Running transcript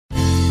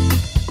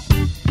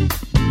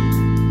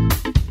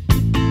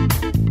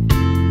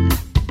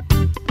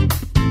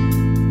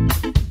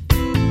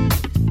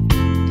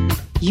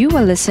You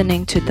are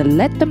listening to the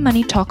Let the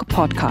Money Talk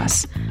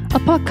podcast, a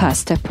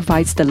podcast that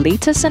provides the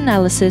latest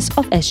analysis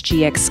of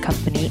SGX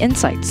company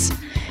insights.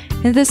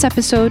 In this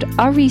episode,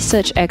 our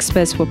research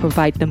experts will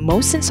provide the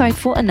most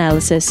insightful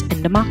analysis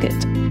in the market.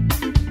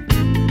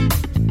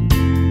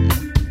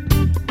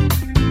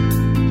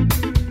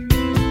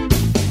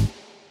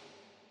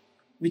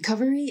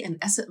 Recovery and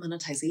asset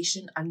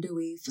monetization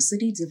underway for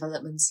City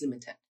Developments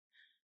Limited.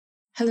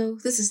 Hello,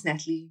 this is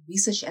Natalie,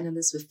 Research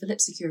Analyst with Phillip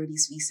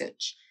Securities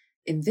Research.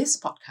 In this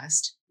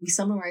podcast, we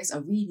summarize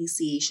our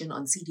reinitiation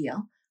on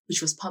CDL,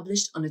 which was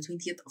published on the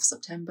 20th of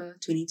September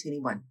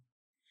 2021.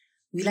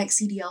 We like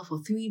CDL for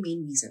three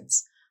main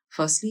reasons.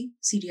 Firstly,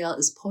 CDL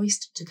is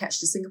poised to catch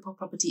the Singapore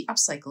property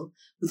upcycle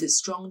with its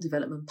strong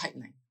development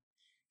pipeline.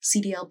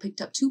 CDL picked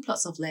up 2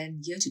 plots of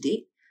land year to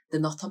date, the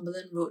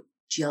Northumberland Road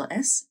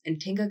GLS and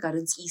Tengah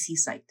Gardens EC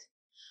site.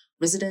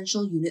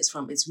 Residential units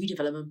from its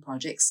redevelopment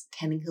projects,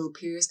 Canning Hill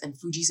Piers and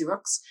Fuji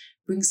Xerox,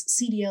 brings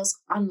CDL's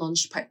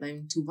unlaunched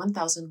pipeline to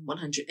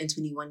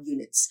 1,121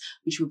 units,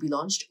 which will be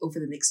launched over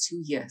the next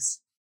 2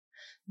 years.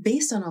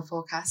 Based on our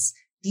forecasts,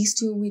 these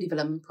 2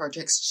 redevelopment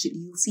projects should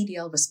yield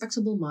CDL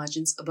respectable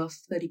margins above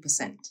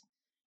 30%.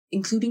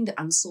 Including the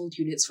unsold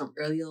units from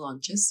earlier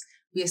launches,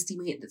 we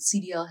estimate that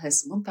CDL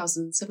has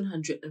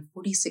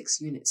 1,746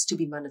 units to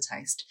be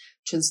monetized,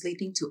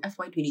 translating to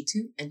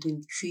FY22 and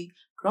 23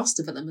 gross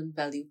development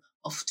value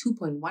of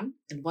 $2.1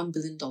 and $1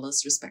 billion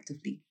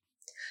respectively.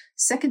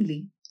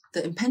 Secondly,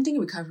 the impending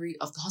recovery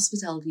of the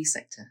hospitality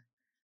sector.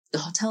 The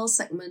hotel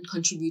segment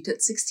contributed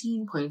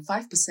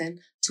 16.5%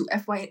 to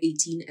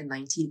FY18 and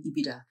 19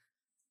 EBITDA,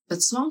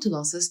 but swung to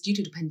losses due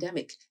to the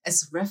pandemic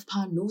as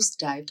RevPAR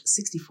nosedived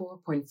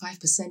 64.5%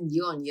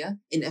 year-on-year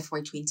in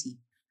FY20.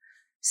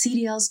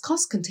 CDL's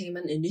cost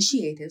containment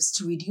initiatives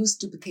to reduce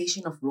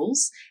duplication of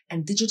roles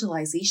and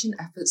digitalization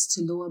efforts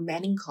to lower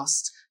manning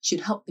costs should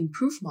help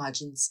improve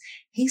margins,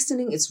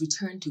 hastening its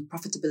return to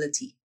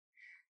profitability.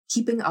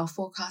 Keeping our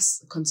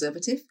forecasts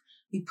conservative,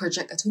 we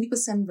project a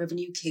 20%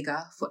 revenue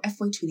CAGR for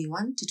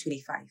FY21 to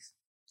 25.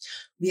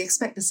 We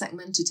expect the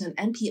segment to turn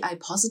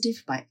NPI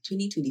positive by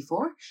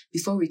 2024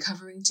 before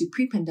recovering to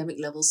pre-pandemic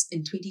levels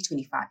in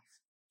 2025.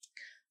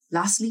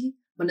 Lastly,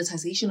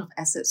 monetization of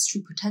assets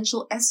through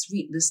potential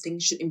S-REIT listing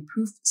should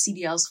improve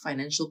CDL's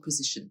financial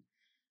position.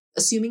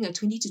 Assuming a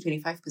 20 to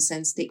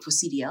 25% stake for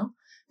CDL,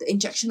 the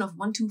injection of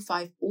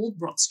 125 Old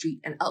Broad Street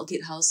and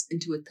Aldgate House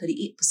into a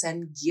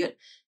 38% geared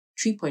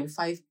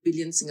 3.5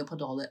 billion Singapore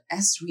dollar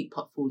S-REIT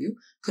portfolio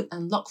could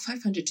unlock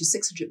 500 to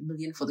 600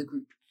 million for the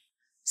group.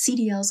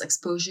 CDL's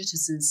exposure to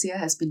Sincere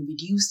has been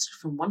reduced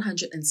from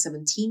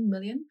 $117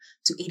 million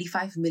to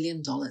 $85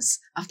 million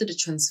after the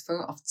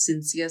transfer of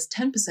Sincere's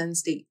 10%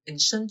 stake in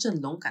Shenzhen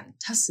Longgang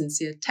Tas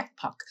Sincere Tech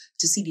Park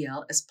to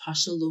CDL as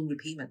partial loan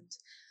repayment.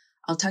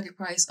 Our target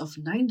price of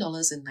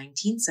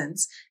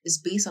 $9.19 is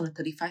based on a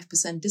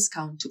 35%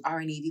 discount to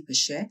RNAV per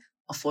share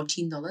of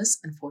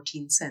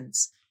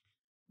 $14.14.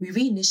 We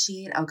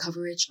reinitiate our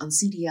coverage on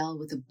CDL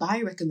with a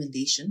buy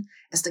recommendation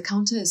as the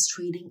counter is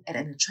trading at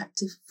an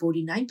attractive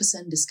 49%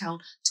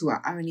 discount to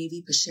our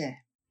RNAV per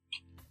share.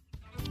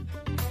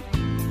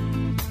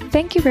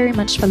 Thank you very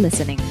much for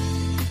listening.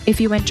 If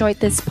you enjoyed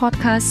this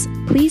podcast,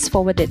 please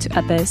forward it to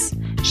others,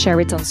 share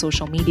it on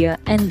social media,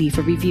 and leave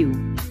a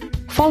review.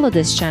 Follow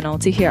this channel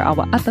to hear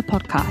our other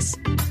podcasts.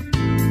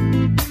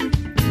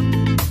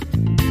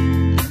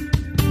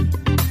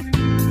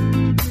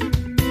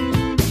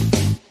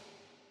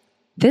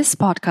 This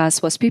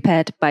podcast was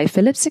prepared by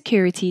Phillip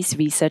Securities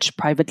Research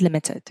Private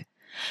Limited.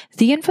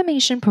 The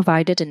information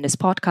provided in this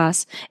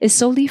podcast is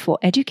solely for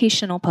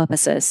educational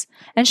purposes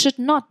and should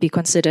not be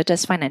considered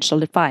as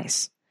financial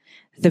advice.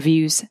 The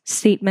views,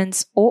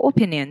 statements, or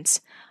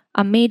opinions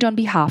are made on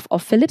behalf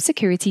of Phillip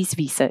Securities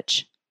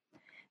Research.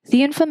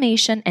 The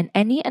information and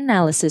any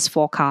analysis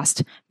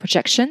forecast,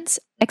 projections,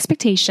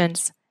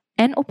 expectations,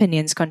 and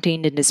opinions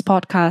contained in this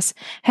podcast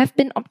have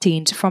been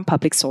obtained from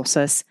public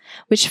sources,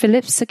 which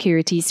Phillip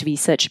Securities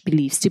Research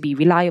believes to be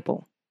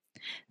reliable.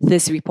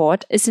 This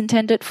report is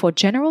intended for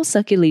general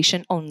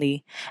circulation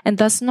only and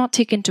does not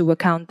take into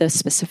account the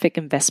specific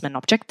investment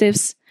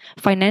objectives,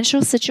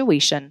 financial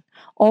situation,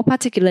 or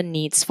particular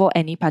needs for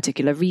any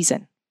particular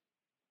reason.